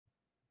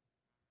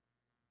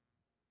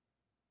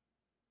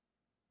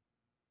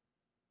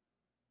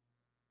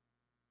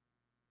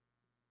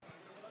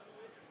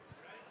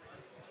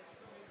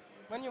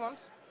When you want.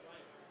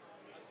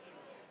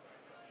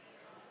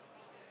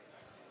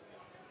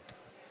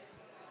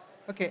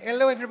 Okay,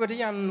 hello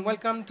everybody and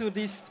welcome to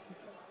this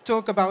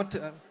talk about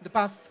the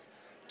path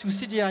to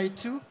CDI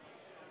 2.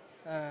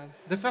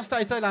 The first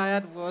title I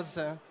had was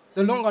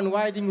The Long and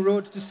Winding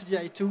Road to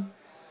CDI 2,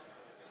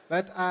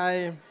 but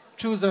I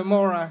choose a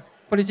more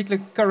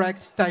politically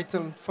correct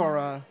title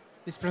for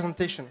this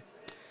presentation.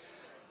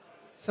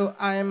 So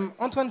I'm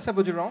Antoine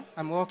Sabot-Durand.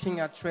 I'm working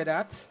at Red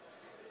Hat,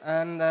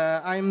 and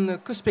I'm the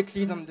co-spec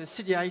lead on the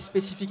CDI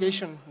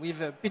specification with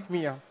Pete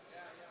Meyer.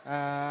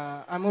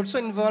 I'm also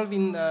involved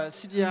in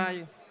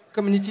CDI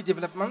community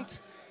development,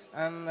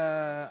 and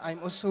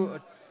I'm also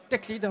a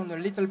tech lead on a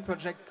little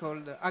project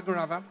called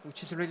Agorava,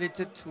 which is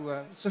related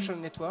to social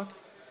network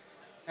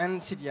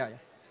and CDI.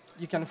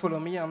 You can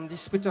follow me on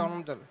this Twitter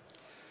handle.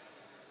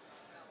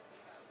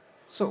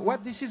 So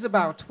what this is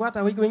about, what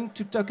are we going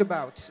to talk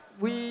about?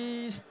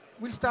 We'll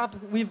start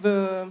with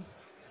a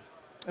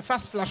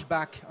fast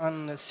flashback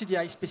on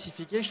CDI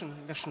specification,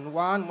 version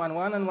 1,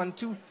 1.1, and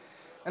 1.2.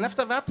 And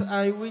after that,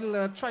 I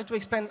will try to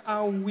explain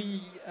how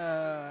we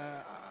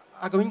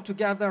are going to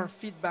gather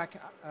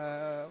feedback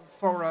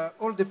for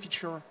all the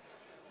features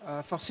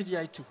for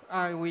CDI 2.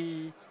 How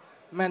we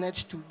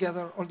manage to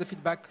gather all the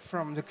feedback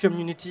from the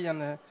community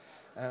and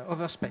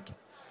over spec.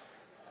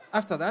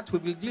 After that, we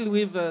will deal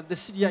with the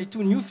CDI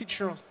 2 new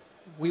feature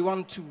we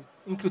want to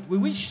include, we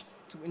wish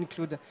to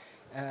include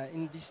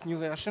in this new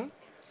version.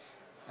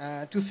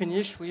 To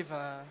finish with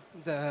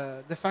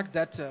the fact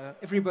that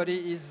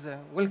everybody is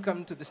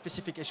welcome to the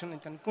specification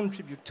and can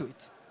contribute to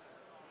it.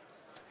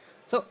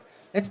 So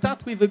let's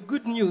start with the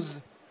good news.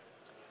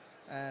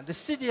 The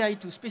CDI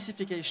 2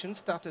 specification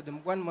started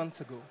 1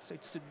 month ago. So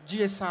it's a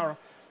GSR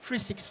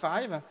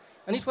 365,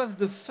 and it was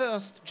the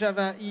first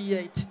Java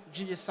E8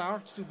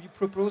 GSR to be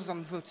proposed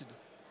and voted.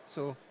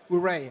 So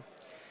hooray.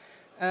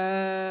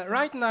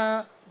 Right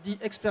now, the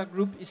expert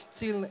group is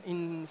still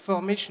in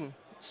formation.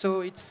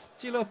 So it's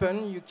still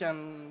open. You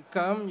can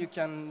come, you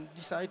can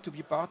decide to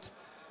be part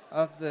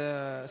of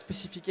the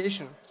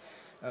specification.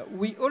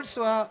 We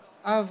also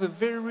have a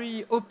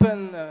very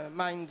open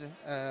mind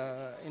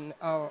in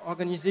our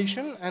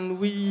organization, and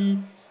we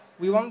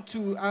want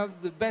to have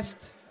the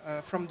best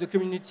from the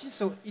community,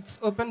 so it's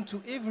open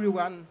to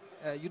everyone.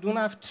 You don't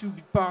have to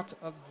be part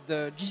of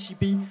the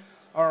GCP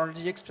or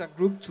the expert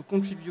group to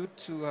contribute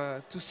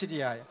to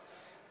CDI.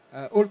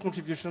 All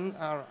contributions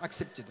are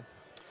accepted.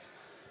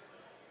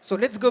 So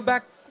let's go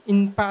back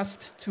in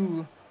past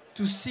to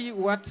see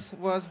what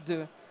was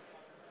the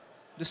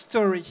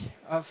story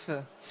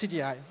of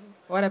CDI,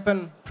 what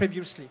happened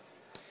previously.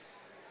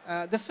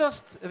 The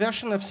first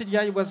version of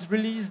CDI was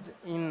released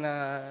in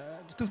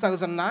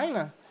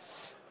 2009,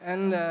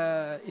 and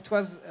it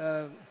was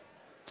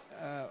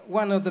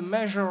one of the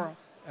major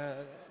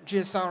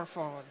GSR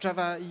for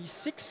Java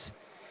E6.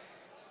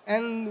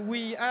 And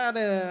we had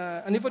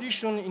an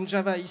evolution in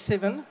Java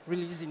E7,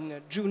 released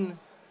in June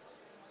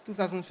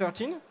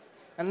 2013,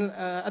 and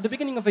at the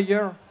beginning of the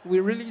year, we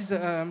released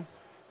a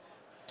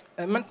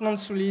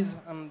maintenance release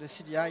on the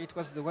CDI. It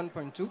was the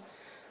 1.2,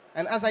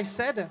 and as I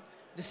said,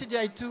 the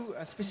CDI 2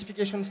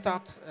 specification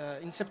starts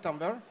in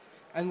September,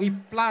 and we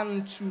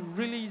plan to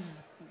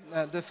release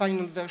the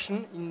final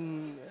version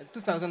in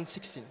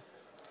 2016.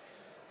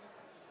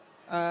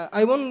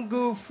 I won't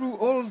go through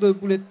all the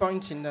bullet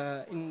points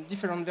in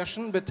different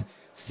versions, but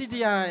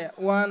CDI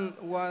 1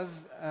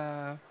 was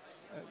a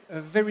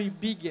very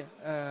big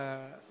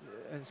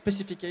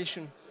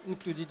specification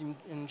included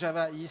in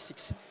Java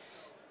E6.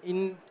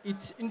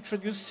 It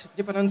introduced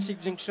dependency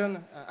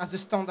injection as a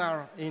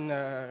standard in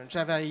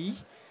Java E.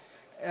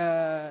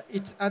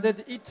 It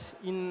added it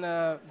in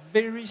a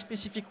very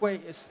specific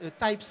way, a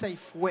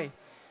type-safe way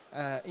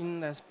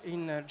in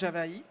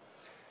Java E.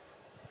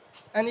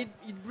 And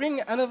it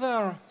brings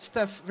another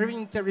stuff very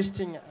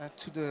interesting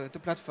to the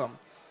platform.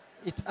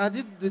 It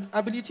added the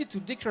ability to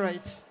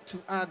decorate,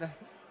 to add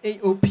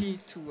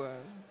AOP to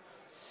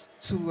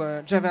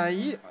Java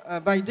E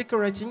by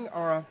decorating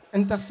or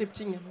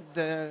intercepting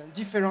the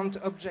different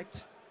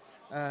objects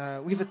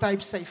with a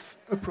type-safe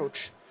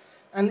approach.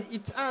 And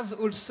it has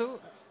also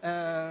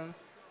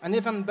an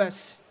event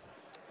bus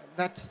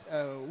that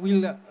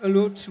will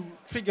allow to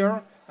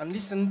trigger and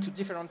listen to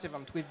different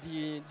events with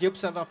the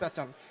observer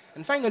pattern.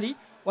 And finally,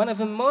 one of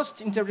the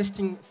most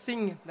interesting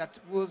things that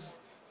was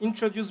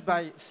introduced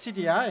by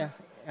CDI,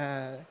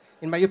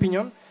 in my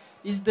opinion,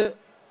 is the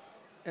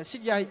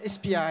CDI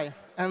SPI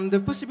and the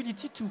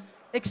possibility to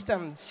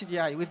extend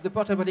CDI with the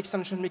portable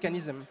extension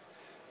mechanism.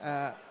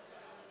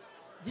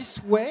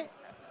 This way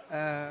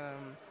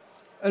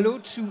allow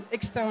to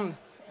extend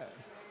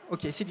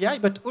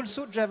CDI, but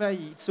also Java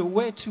E. It's a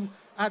way to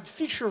add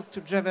feature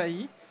to Java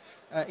E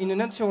in a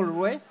natural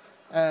way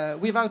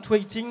without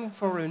waiting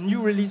for a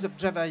new release of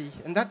Java E.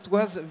 And that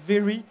was a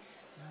very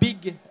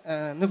big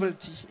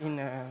novelty in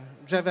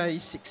Java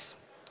E6.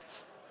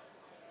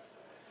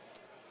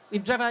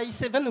 With Java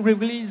E7, we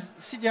released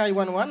CDI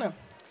 1.1.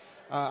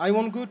 I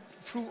won't go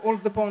through all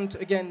the points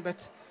again,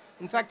 but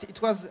in fact, it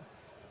was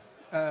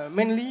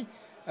mainly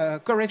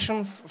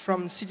correction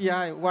from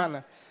CDI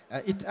 1.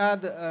 It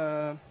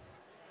had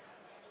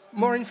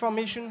more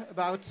information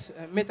about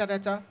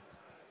metadata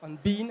on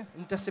bean,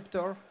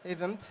 interceptor,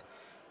 event.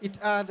 It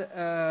had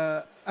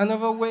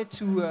another way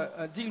to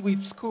deal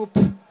with scope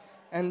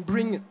and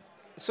bring a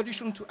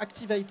solution to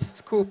activate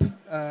scope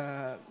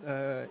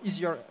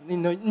easier,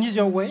 in an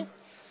easier way.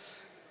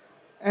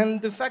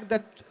 And the fact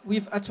that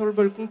with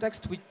iterable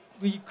context,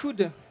 we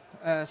could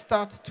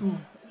start to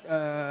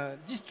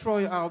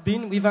destroy our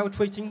bean without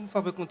waiting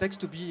for the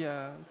context to be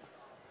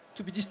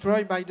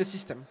destroyed by the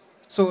system.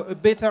 So a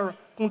better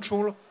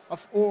control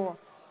of all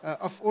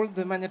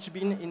the managed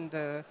bean in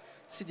the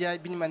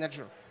CDI bean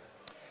manager.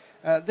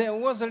 There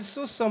was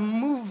also some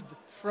moved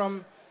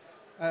from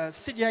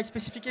CDI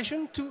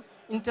specification to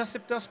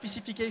interceptor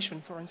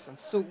specification, for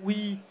instance. So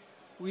we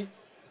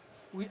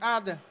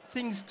add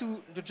things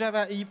to the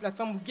Java EE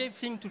platform. We gave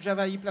things to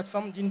Java EE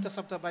platform, the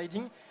interceptor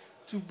binding,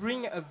 to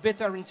bring a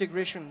better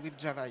integration with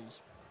Java EE.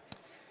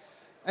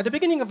 At the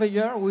beginning of the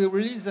year, we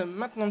released a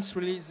maintenance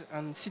release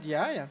on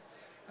CDI.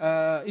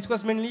 It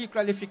was mainly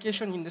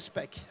clarification in the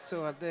spec.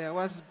 So there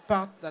was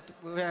part that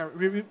were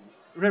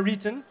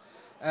rewritten,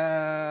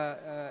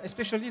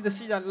 especially the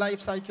CDI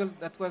life cycle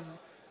that was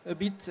a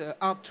bit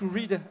hard to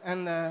read,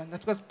 and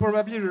that was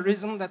probably the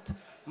reason that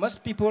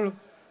most people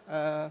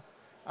are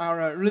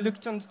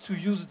reluctant to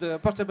use the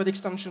portable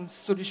extension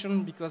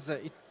solution, because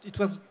it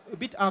was a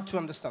bit hard to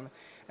understand.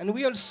 And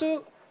we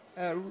also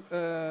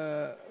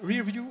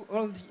review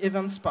all the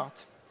events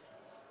part.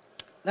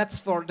 That's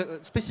for the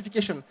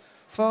specification.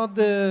 For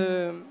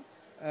the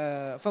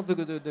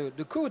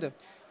code,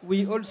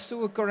 we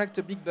also correct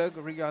a big bug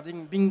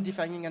regarding bean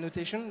defining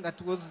annotation.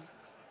 That was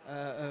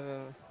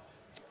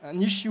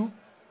an issue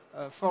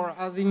for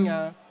having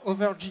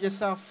over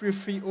GSR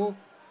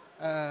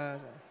 330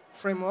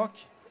 framework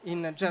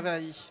in Java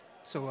EE.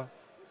 So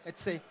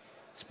let's say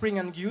Spring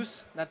and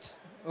Goose that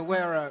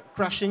were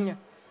crashing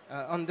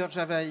under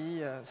Java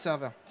EE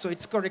server. So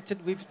it's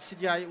corrected with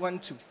CDI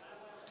 1.2.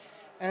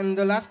 And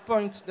the last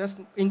point, that's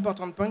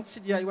important point,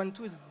 CDI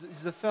 1.2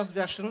 is the first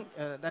version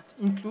that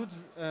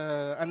includes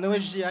an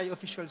OSGI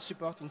official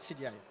support in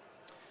CDI.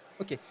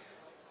 Okay,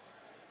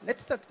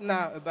 let's talk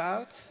now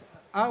about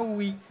how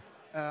we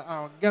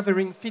are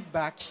gathering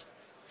feedback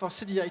for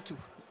CDI 2.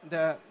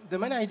 The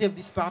main idea of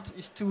this part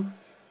is to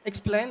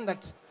explain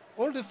that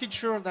all the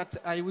features that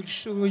I will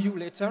show you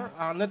later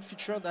are not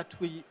features that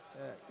we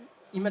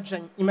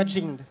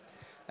imagined.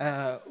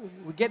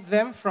 We get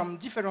them from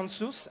different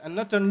sources, and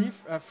not only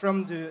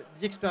from the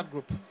expert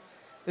group.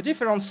 The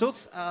different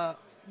sources are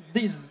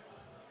these.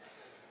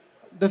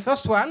 The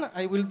first one,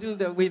 I will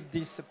deal with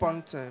this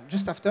point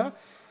just after,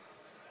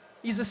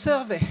 is a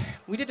survey.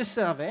 We did a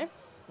survey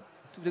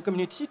to the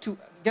community to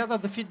gather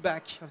the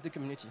feedback of the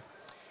community.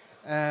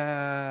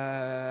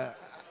 I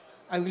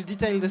will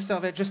detail the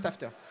survey just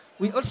after.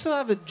 We also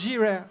have a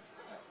Jira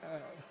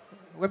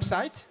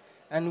website,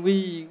 and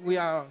we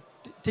are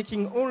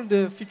taking all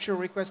the feature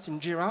requests in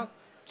Jira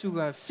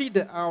to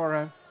feed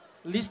our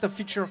list of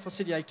features for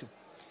CDI 2.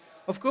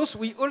 Of course,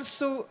 we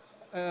also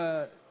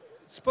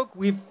spoke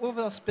with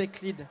other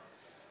spec lead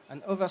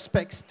and other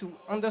specs to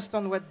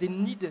understand what they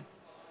need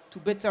to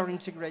better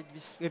integrate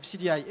this with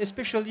CDI,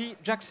 especially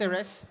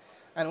JAX-RS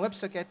and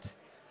WebSocket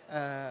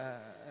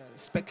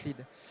spec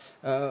lead.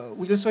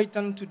 We also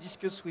intend to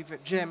discuss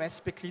with JMS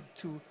spec lead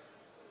to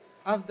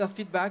have their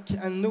feedback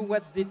and know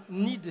what they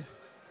need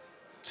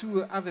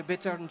to have a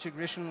better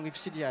integration with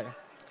CDI.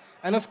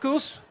 And of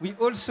course, we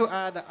also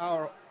had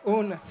our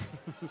own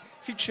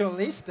feature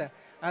list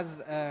as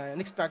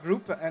an expert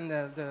group, and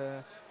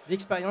the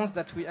experience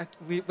that we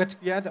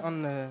had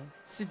on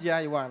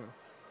CDI 1.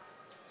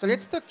 So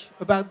let's talk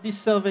about this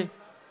survey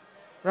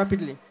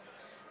rapidly.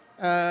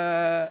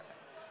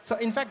 So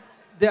in fact,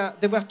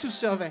 there were two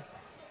surveys.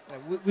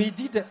 We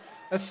did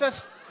a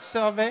first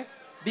survey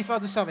before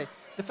the survey.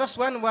 The first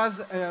one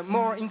was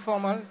more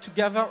informal, to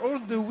gather all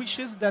the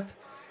wishes that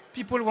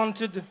people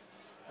wanted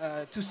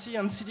to see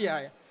on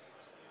CDI.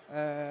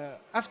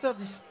 After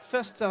this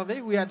first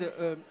survey, we had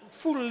a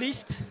full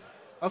list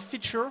of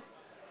features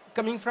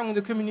coming from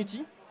the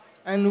community,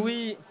 and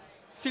we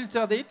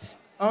filtered it,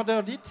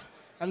 ordered it,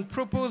 and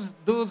proposed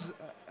those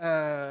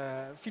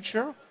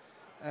features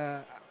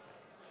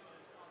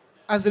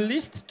as a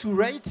list to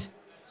rate,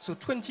 so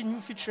 20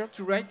 new features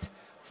to rate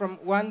from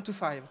 1 to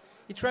 5.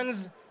 It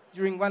runs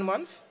during 1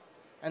 month,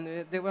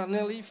 and there were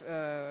nearly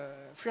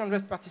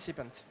 300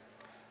 participants.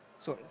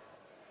 So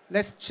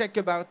let's check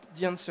about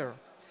the answer.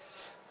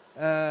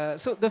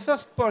 So the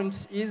first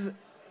point is,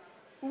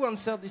 who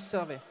answered this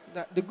survey?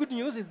 The good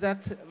news is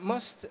that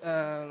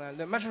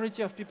the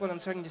majority of people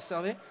answering this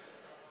survey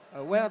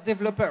were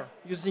developers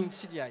using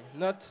CDI,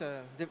 not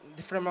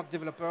the framework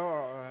developer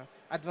or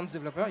advanced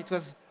developer. It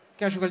was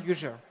casual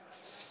user.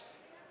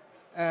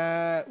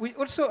 We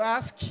also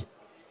asked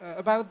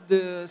about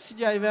the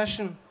CDI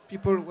version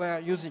people were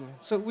using.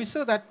 So we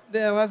saw that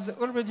there was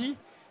already,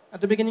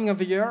 at the beginning of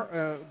the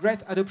year,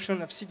 great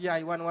adoption of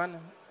CDI 1.1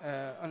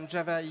 on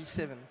Java EE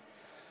 7.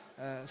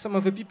 Some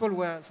of the people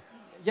were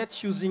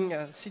yet using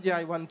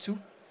CDI 1.2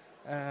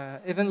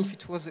 even if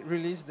it was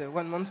released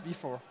 1 month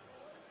before.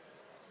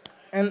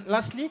 And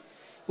lastly,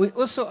 we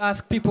also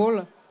ask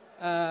people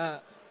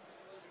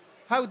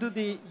how do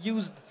they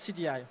use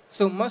CDI.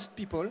 So most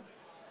people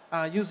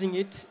are using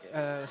it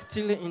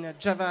still in a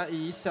Java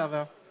EE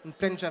server, in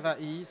plain Java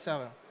EE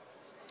server.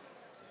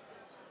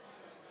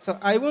 So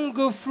I won't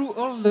go through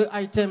all the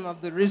items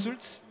of the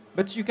results,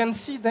 but you can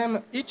see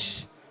them,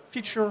 each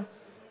feature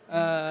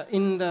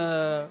in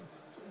the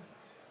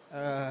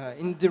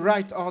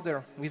right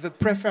order, with a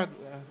preferred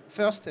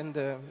first and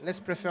the less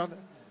preferred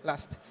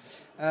last.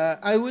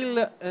 I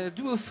will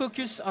do a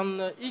focus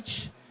on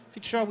each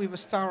feature with a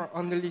star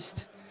on the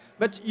list.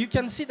 But you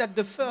can see that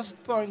the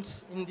first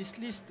points in this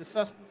list, the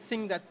first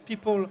thing that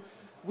people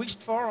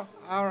wished for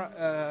are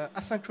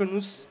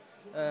asynchronous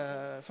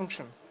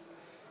function.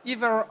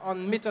 Either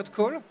on method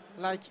call,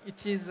 like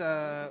it is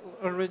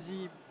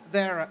already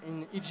there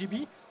in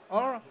EGB,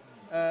 or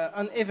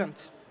an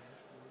event.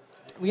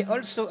 We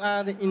also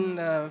add in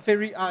a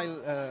very high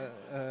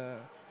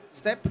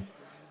step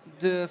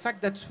the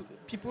fact that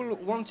people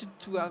wanted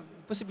to have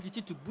the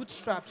possibility to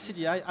bootstrap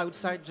CDI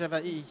outside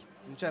Java EE,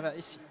 in Java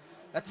SE.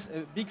 That's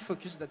a big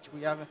focus that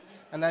we have,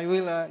 and I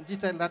will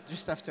detail that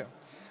just after.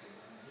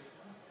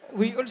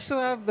 We also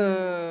have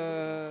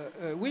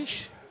a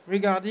wish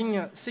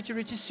regarding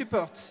security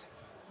support.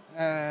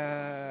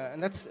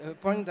 And that's a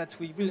point that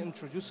we will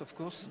introduce, of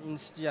course, in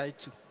CDI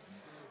 2.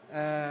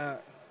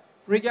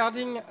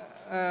 Regarding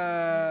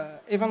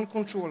event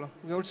control,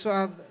 we also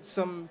have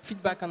some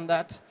feedback on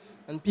that,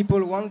 and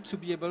people want to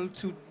be able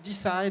to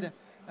decide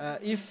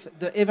if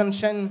the event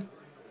chain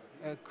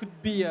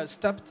could be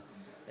stopped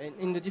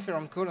in the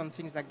different call and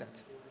things like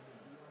that.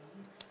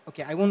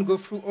 Okay, I won't go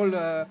through all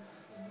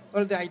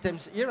the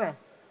items here,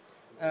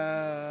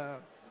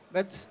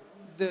 but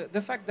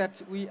the fact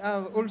that we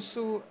have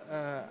also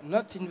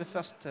not in the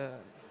first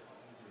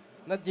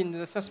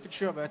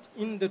feature, but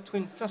in the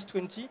first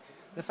 20,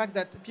 the fact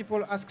that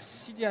people ask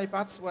CDI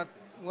parts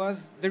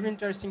was very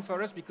interesting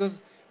for us, because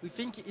we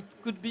think it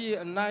could be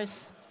a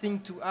nice thing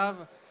to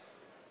have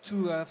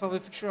for the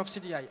future of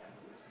CDI.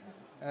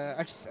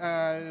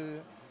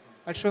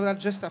 I'll show that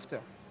just after.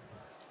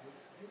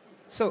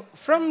 So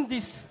from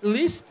this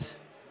list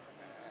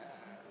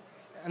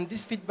and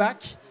this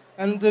feedback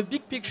and the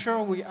big picture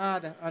we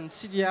had on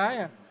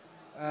CDI,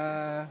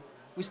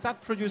 we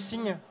start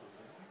producing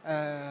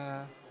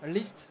a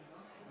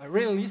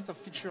real list of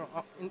features.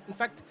 In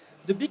fact,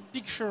 the big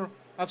picture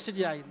of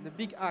CDI, the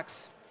big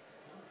axe.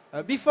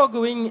 Before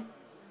going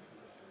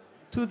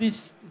to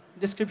this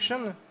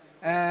description,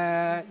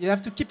 you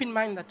have to keep in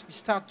mind that we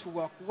start to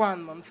work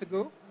 1 month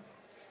ago.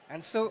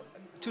 And so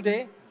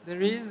today,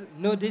 there is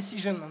no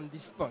decision on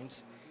this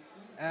point.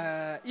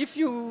 If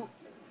you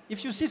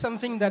see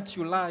something that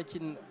you like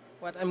in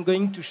what I'm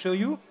going to show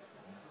you,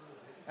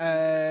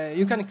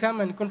 you can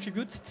come and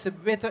contribute.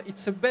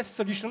 It's a best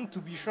solution to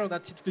be sure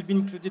that it will be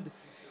included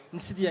in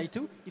CDI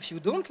 2. If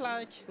you don't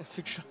like the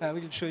feature I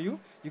will show you,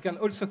 you can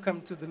also come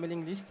to the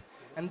mailing list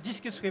and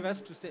discuss with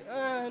us to say,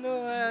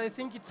 no, I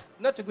think it's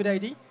not a good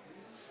idea.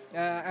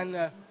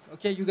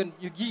 Okay,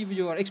 you give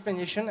your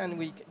explanation, and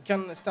we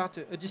can start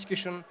a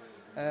discussion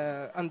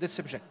on the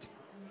subject.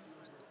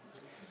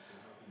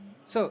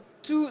 So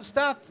to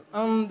start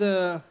on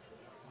the,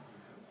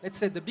 let's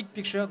say, the big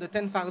picture, the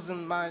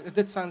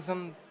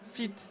 10,000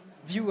 feet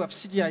view of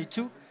CDI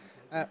 2,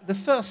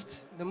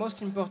 the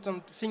most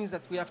important things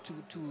that we have to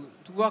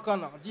work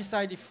on or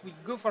decide if we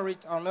go for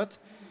it or not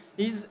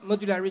is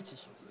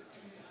modularity.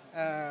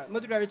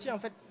 Modularity,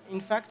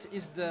 in fact,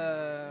 is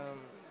the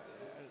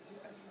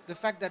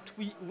fact that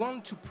we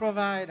want to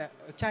provide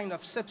a kind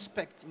of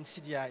subspec in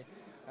CDI.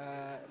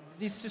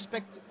 This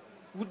suspect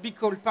would be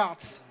called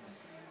parts,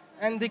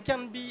 and they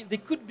could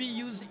be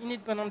used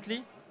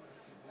independently,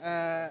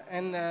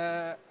 and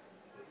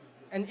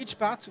each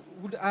part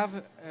would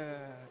have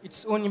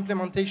its own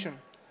implementation.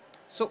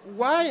 So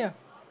why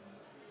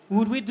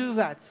would we do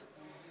that?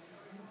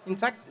 In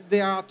fact,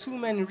 there are two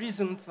main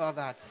reasons for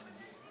that.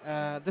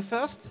 The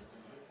first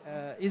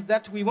is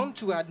that we want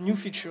to add new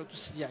feature to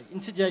CDI. In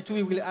CDI 2,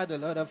 we will add a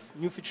lot of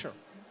new feature,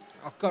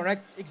 or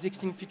correct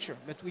existing feature,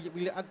 but we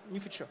will add new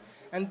feature.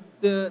 And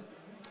the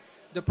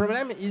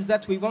problem is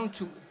that we want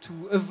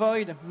to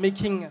avoid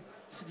making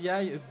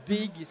CDI a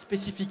big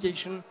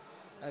specification,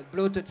 a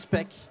bloated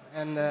spec,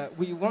 and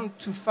we want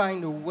to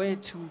find a way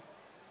to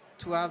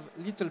have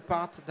little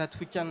part that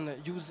we can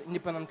use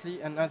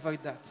independently and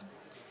avoid that.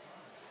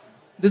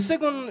 The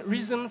second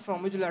reason for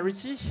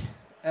modularity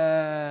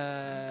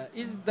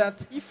is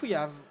that if we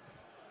have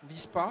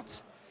this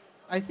part,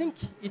 I think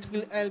it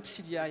will help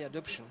CDI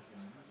adoption.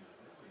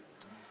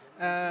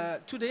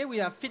 Today we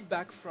have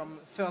feedback from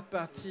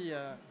third-party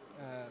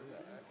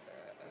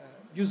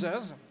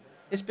users,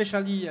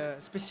 especially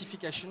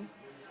specification,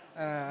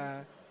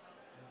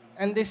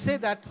 and they say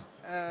that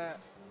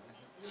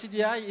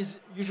CDI is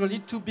usually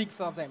too big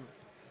for them.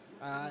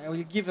 I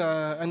will give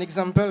an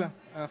example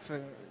of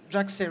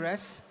Jack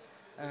Seres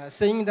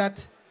saying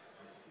that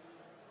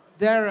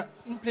their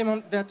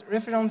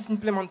reference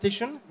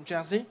implementation,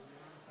 Jersey,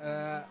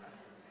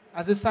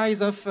 has a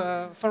size of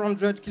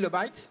 400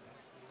 kilobytes,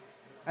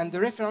 and the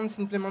reference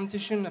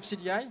implementation of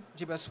CDI,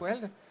 JBoss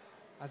Weld,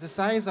 has a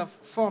size of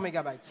 4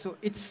 megabytes. So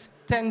it's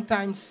 10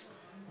 times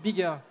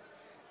bigger.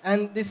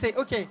 And they say,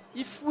 okay,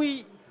 if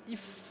we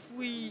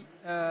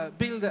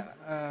build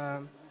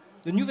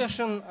the new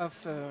version of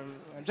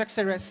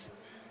JaxRS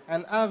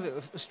and have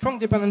a strong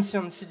dependency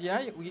on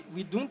CDI,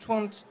 we don't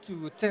want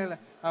to tell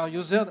our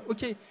user,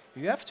 okay,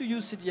 you have to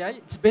use CDI,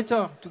 it's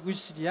better to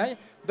use CDI,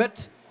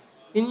 but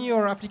in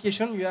your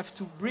application you have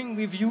to bring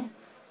with you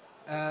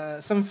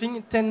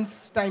something 10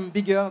 times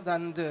bigger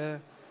than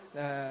the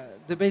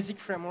basic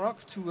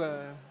framework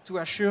to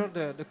assure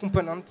the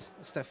component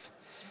stuff.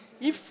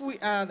 If we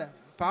add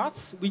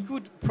parts, we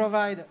could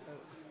provide a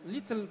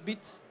little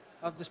bit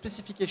of the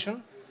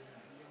specification,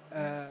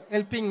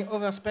 helping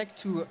other spec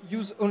to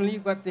use only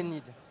what they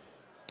need.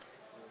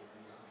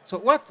 So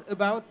what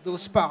about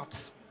those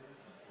parts?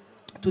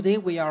 Today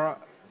we are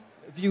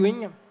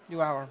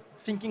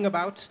thinking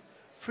about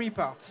 3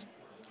 parts.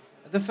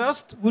 The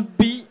first would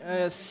be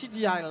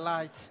CDI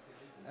Lite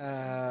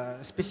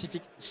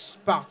specific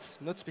parts,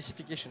 not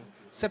specification,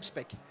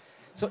 subspec.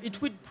 So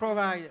it would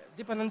provide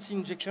dependency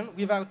injection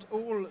without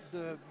all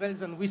the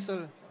bells and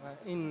whistles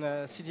in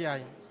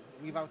CDI,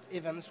 without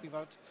events,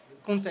 without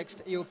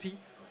context, AOP,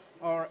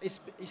 or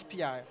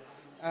SPI.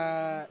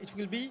 It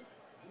will be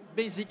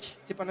basic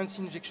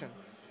dependency injection.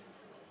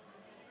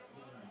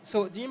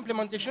 So the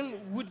implementation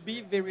would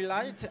be very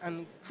light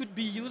and could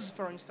be used,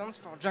 for instance,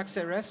 for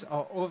JaxRS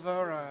or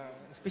other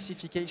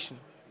specification.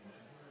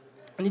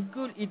 And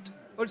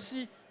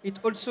it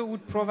also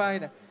would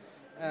provide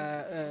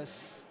a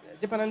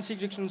dependency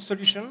injection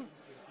solution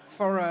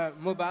for a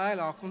mobile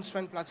or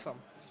constrained platform.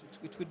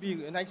 It would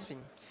be a nice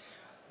thing.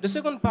 The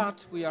second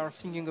part we are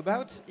thinking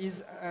about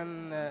is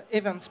an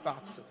events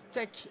part. So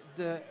take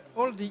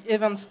all the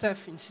event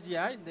stuff in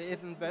CDI, the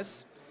event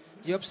bus,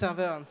 the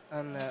observer,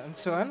 and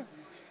so on,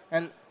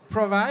 and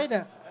provide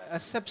a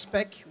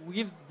subspec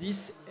with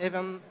this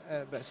event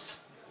bus.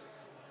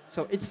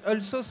 So it's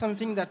also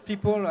something that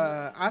people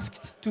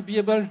asked, to be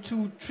able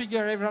to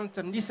trigger event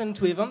and listen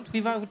to event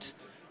without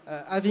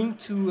having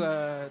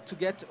to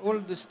get all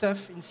the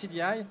stuff in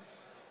CDI,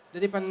 the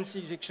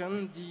dependency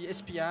injection, the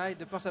SPI,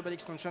 the portable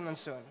extension, and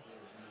so on.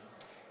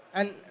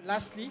 And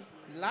lastly,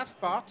 the last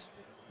part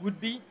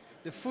would be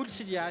the full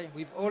CDI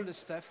with all the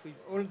stuff, with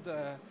all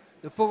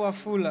the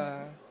powerful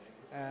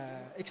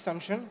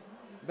extension,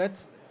 but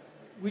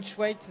which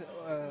weight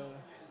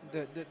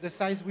the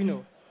size we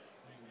know.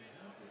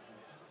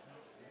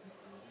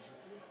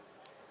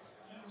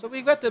 So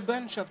we've got a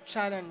bunch of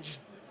challenges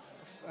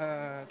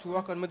to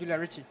work on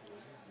modularity.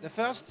 The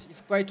first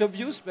is quite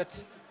obvious,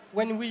 but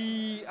when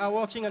we are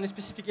working on a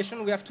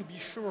specification, we have to be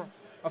sure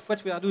of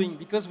what we are doing,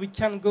 because we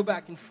can't go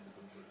back.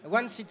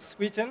 Once it's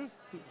written,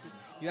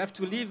 you have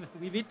to live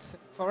with it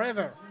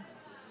forever.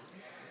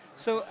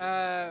 So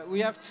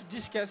we have to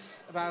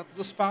discuss about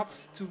those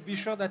parts to be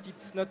sure that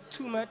it's not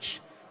too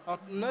much or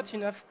not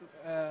enough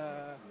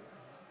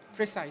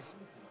precise.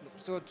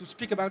 So to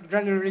speak about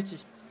granularity.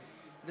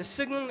 The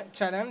second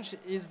challenge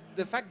is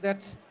the fact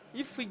that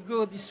if we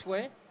go this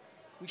way,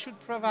 we should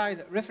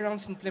provide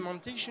reference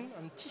implementation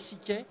and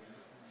TCK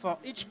for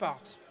each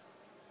part.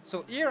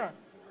 So here,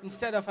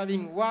 instead of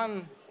having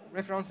one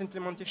reference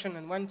implementation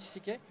and one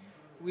TCK,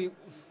 we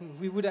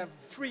would have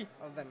 3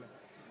 of them.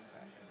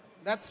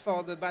 That's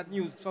for the bad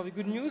news. For the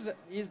good news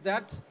is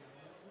that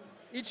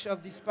each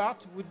of these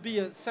parts would be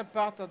a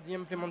subpart of the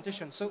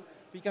implementation. So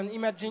we can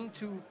imagine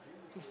to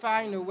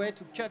find a way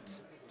to cut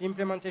the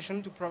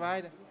implementation to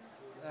provide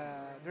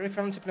the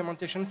reference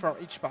implementation for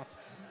each part.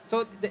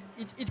 So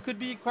it could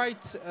be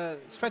quite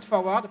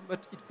straightforward,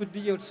 but it could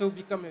be also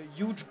become a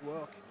huge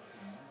work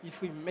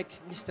if we make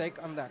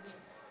mistake on that.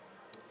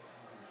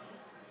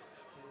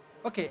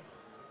 Okay,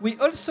 we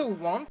also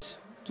want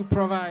to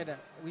provide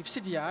with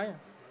CDI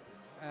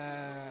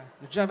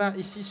the Java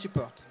EC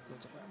support.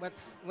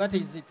 What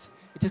is it?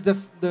 It is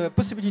the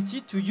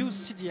possibility to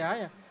use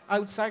CDI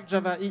outside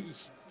Java EE.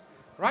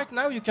 Right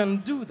now you can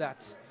do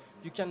that.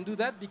 You can do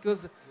that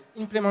because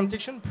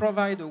implementation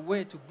provide a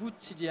way to boot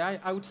CDI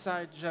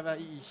outside Java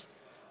EE.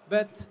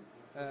 But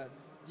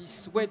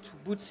this way to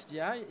boot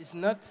CDI is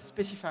not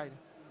specified.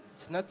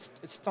 It's not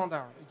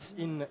standard. It's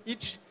in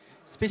each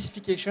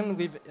specification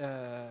with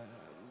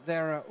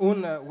their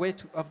own way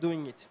of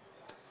doing it.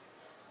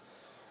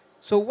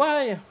 So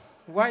why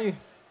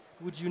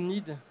would you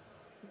need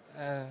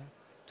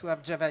to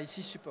have Java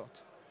EC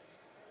support?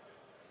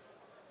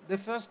 The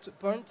first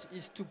point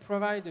is to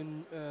provide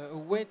a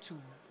way to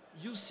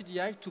use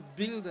CDI to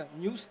build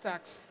new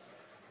stacks.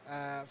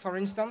 For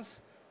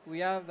instance, we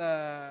have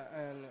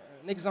an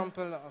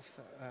example of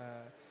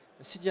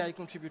a CDI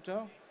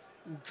contributor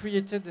who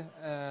created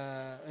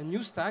a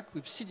new stack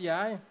with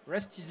CDI,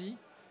 REST-easy,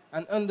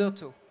 and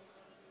Undertow.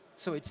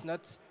 So it's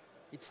not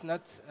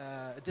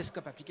a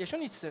desktop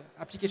application, it's an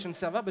application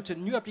server, but a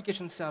new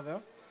application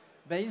server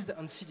based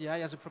on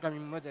CDI as a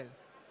programming model.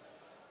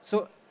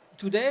 So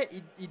today,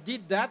 it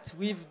did that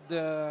with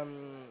the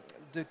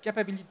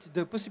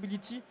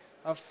possibility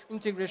of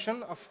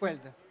integration of Weld.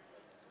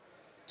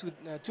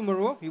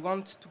 tomorrow, we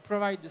want to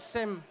provide the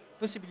same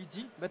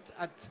possibility, but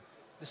at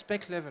the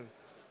spec level.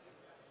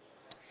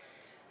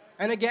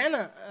 And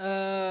again,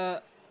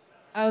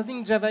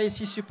 having Java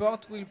SE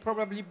support will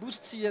probably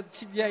boost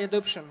CDI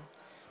adoption,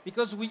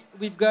 because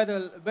we've got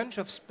a bunch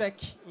of spec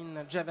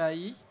in Java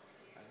EE,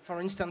 for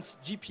instance,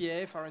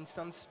 GPA, for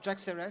instance,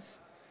 JaxRS,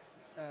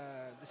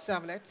 the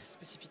servlet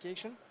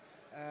specification,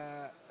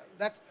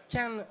 that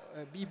can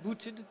be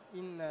booted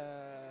in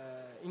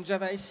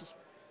Java SE.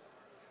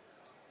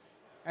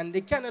 And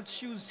they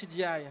cannot use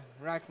CDI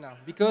right now,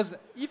 because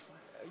if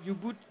you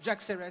boot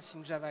JaxRS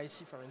in Java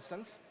SE, for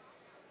instance,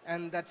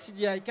 and that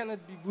CDI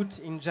cannot be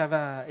booted in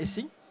Java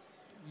SE,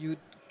 you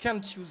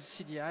can't use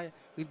CDI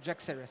with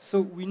JaxRS.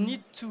 So we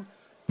need to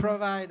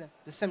provide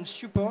the same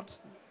support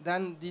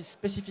than this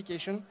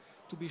specification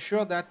to be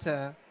sure that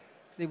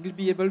they will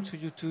be able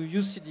to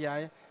use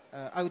CDI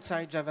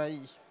outside Java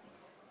EE.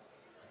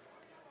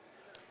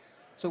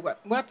 So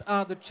what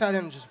are the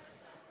challenges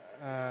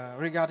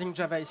regarding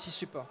Java SE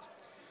support?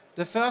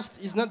 The first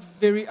is not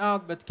very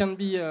hard, but can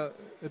be a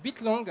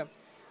bit long.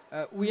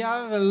 We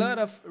have a lot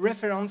of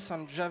reference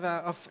on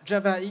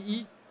Java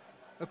EE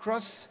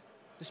across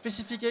the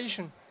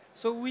specification.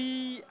 So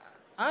we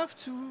have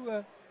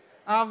to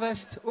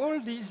harvest all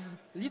these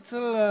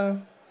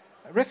little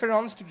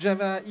reference to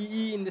Java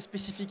EE in the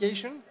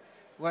specification,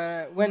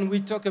 when we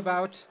talk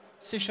about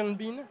session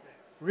bin,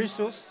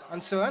 resource,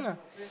 and so on,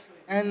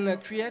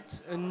 and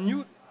create a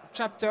new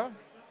chapter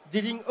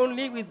dealing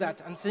only with that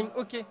and saying,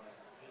 okay,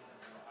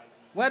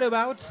 what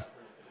about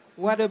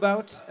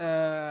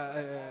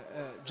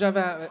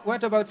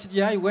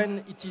CDI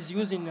when it is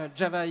used in a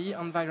Java EE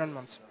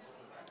environment?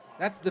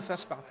 That's the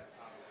first part.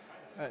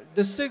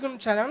 The second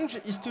challenge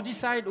is to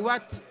decide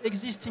what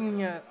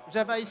existing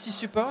Java SE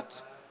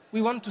support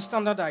we want to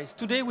standardize.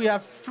 Today we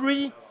have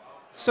 3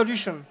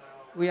 solutions.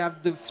 We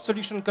have the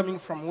solution coming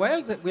from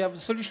Weld, we have the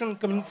solution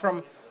coming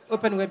from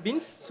Open Web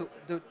Beans, so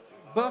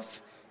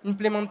both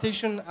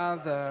implementation are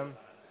the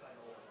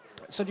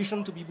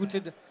solution to be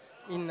booted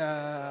in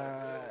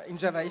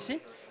Java SE.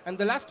 And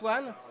the last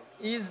one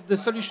is the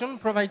solution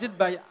provided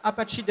by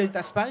Apache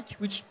Delta Spike,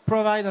 which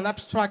provide an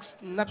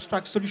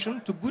abstract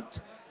solution to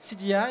boot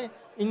CDI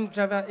in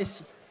Java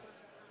SE.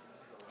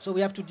 So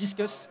we have to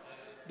discuss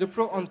the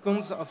pros and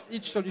cons of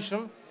each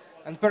solution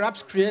and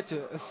perhaps create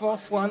a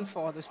fourth one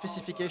for the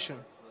specification.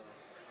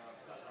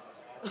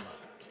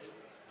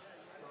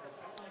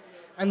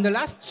 And the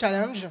last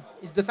challenge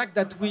is the fact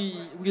that we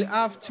will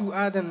have to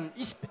add an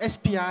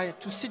SPI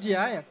to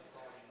CDI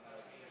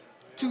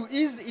to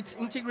ease its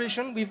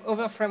integration with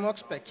other framework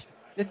spec.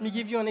 Let me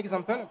give you an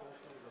example.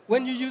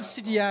 When you use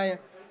CDI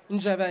in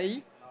Java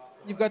EE,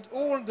 you've got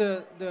all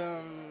the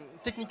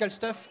technical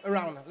stuff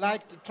around,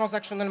 like the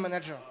transactional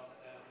manager.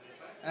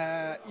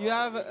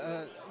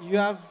 You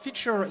have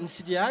feature in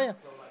CDI,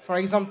 for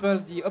example,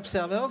 the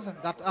observers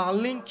that are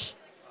linked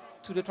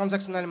to the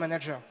transactional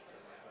manager.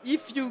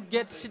 If you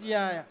get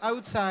CDI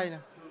outside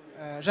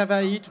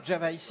Java EE to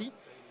Java SE,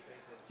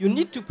 you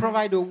need to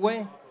provide a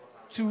way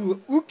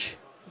to hook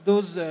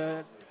those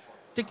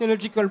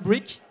technological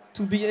bricks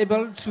to be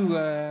able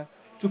to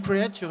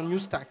create your new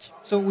stack.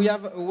 So we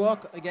have a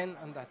work again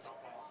on that.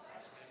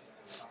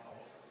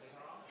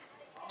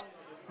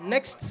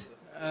 Next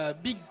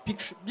big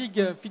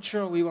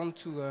feature we want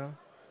to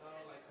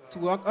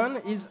work on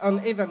is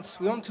on events.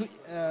 We want to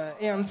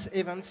enhance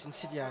events in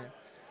CDI.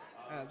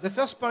 The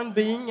first point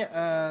being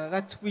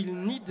that we'll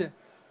need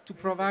to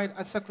provide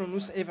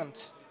asynchronous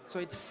event. So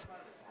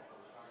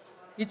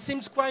it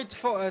seems quite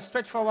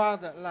straightforward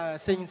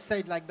saying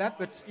said like that,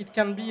 but it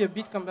can be a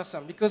bit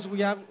cumbersome because we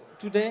have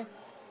today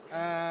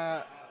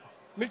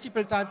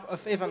multiple types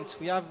of events.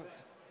 We have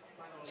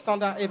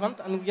standard event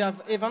and we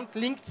have event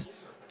linked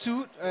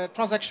to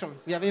transaction.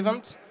 We have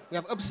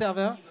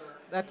observer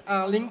that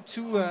are linked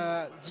to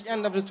the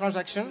end of the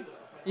transaction,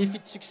 if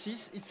it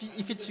succeeds,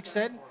 if it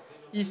succeeds,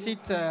 if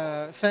it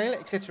fails,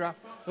 etc.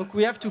 So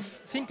we have to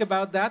think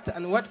about that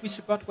and what we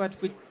support, what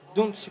we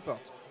don't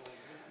support.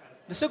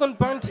 The second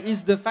point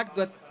is the fact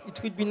that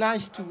it would be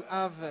nice to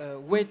have a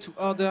way to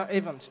order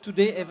events.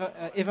 Today,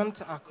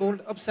 events are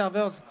called,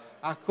 observers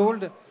are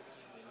called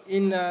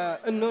in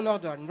unknown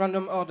order, in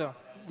random order.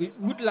 We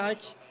would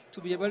like to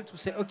be able to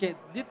say, okay,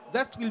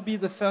 that will be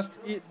the first,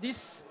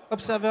 this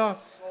observer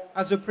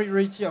has a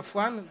priority of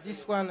 1,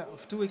 this one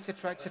of 2,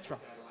 etc., etc.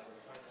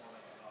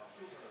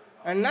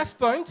 And last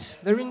point,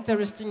 very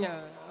interesting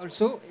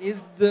also,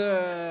 is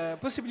the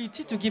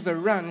possibility to give a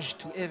range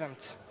to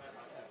event.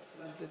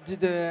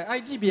 The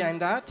idea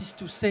behind that is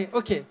to say,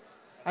 okay,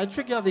 I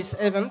trigger this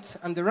event,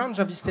 and the range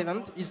of this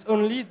event is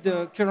only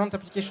the current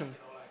application,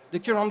 the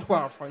current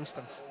war, for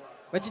instance.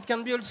 But it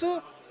can be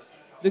also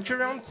the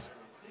current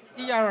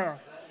ERR.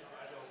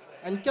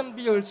 And it can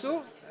be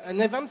also an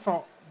event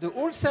for the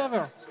whole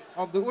server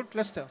or the whole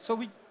cluster. So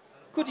we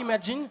could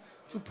imagine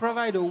to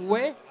provide a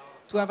way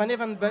to have an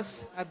event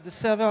bus at the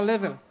server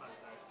level,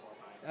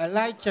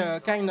 like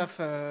kind of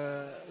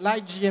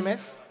like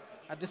GMS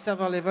at the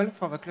server level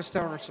for the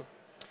cluster also.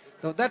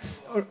 So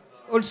that's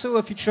also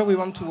a feature we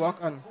want to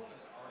work on.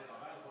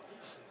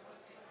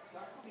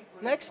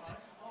 Next,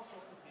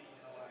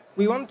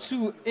 we want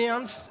to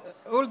enhance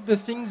all the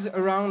things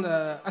around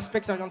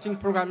aspect-oriented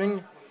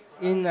programming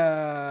in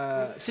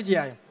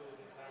CDI.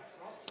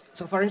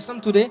 So for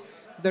instance, today,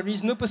 there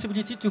is no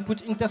possibility to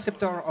put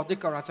interceptor or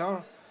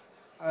decorator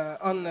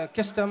on a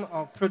custom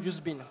or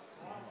produced bin.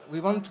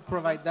 We want to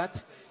provide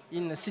that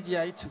in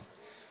CDI 2.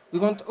 We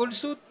want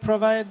also to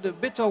provide a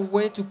better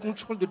way to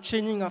control the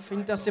chaining of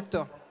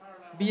interceptor.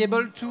 Be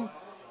able to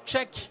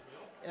check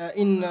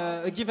in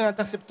a given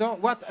interceptor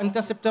what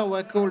interceptor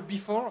were called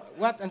before,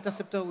 what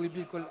interceptor will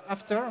be called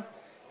after,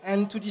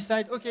 and to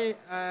decide, okay,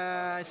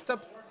 I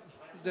stop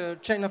the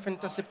chain of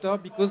interceptor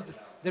because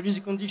there is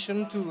a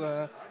condition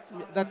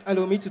that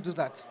allow me to do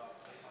that.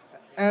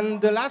 And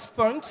the last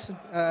point,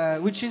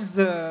 which is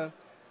how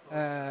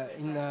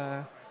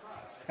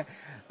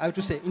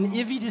to say, in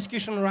heavy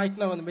discussion right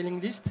now on the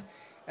mailing list,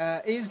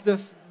 is the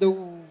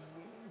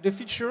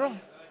feature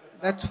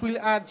that will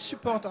add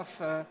support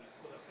of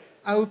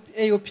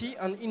AOP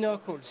on inner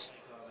calls.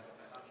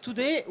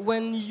 Today,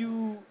 when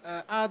you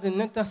add an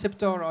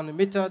interceptor on a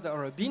method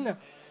or a bin,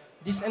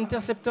 this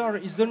interceptor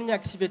is only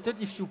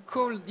activated if you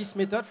call this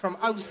method from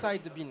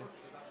outside the bin.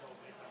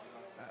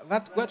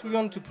 What we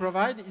want to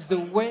provide is the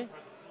way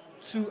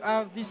to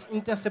have this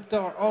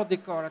interceptor or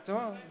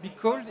decorator be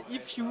called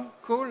if you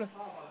call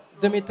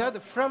the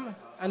method from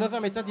another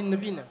method in the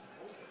bin.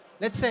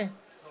 Let's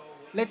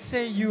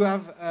say you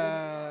have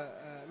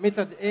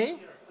method A,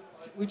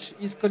 which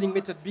is calling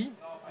method B,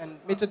 and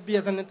method B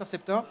as an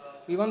interceptor.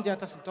 We want the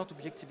interceptor to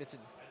be activated.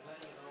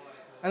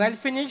 And I'll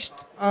finish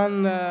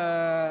on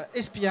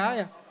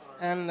SPI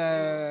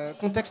and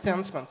context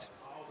enhancement.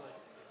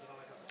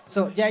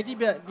 So the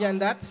idea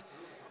behind that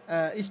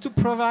is to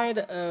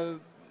provide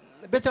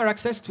better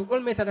access to all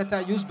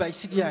metadata used by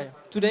CDI.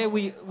 Today,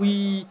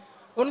 we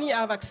only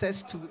have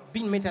access to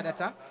bin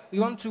metadata. We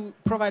want to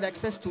provide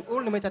access to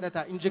all the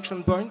metadata,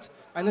 injection point,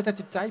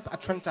 annotated type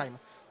at runtime,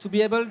 to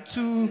be able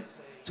to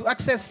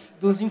access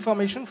those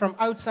information from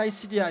outside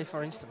CDI,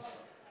 for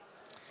instance.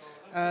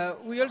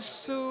 We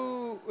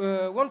also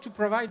want to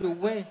provide a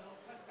way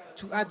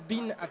to add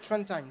bin at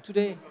runtime.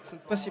 Today, it's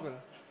not possible.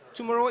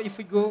 Tomorrow, if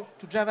we go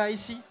to Java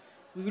EC,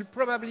 we will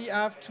probably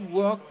have to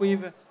work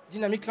with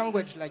dynamic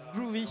language like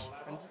Groovy,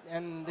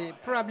 and they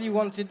probably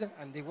wanted,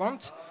 and they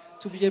want,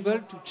 to be able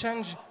to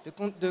change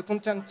the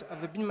content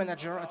of a bin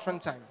manager at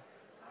runtime.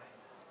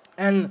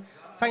 And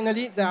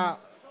finally, there are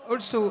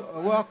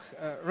also work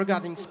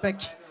regarding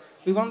spec.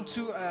 We want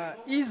to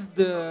ease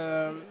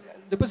the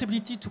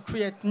possibility to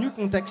create new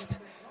context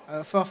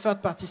for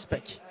third-party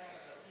spec.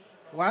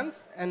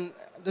 Once, and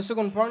the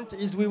second point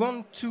is we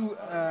want to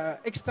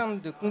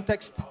extend the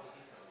context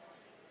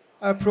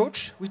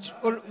approach, which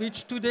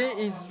today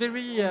is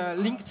very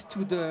linked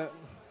to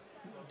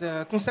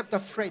the concept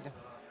of thread.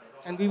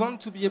 And we want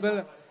to be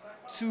able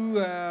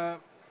to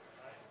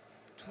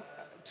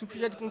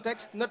create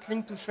context not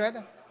linked to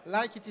thread,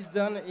 like it is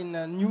done in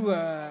a new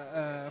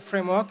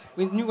framework,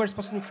 with new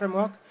responsive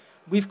framework,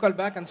 with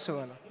callback and so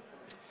on.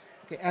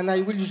 Okay, and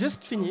I will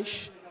just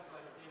finish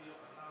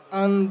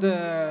on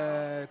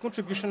the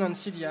contribution on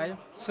CDI.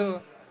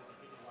 So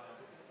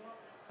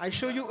I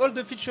show you all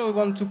the features we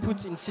want to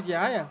put in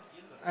CDI,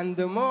 and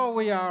the more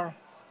we are,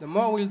 the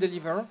more we'll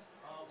deliver.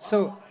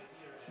 So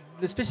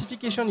the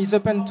specification is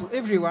open to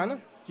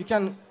everyone. You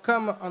can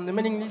come on the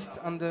mailing list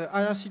on the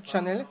IRC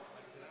channel.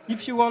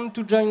 If you want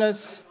to join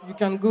us, you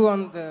can go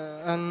on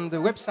the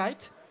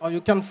website, or you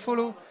can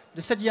follow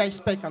the CDI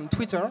spec on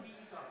Twitter,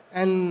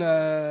 and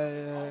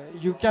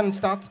you can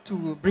start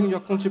to bring your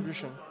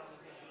contribution.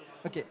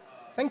 Okay,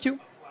 thank you.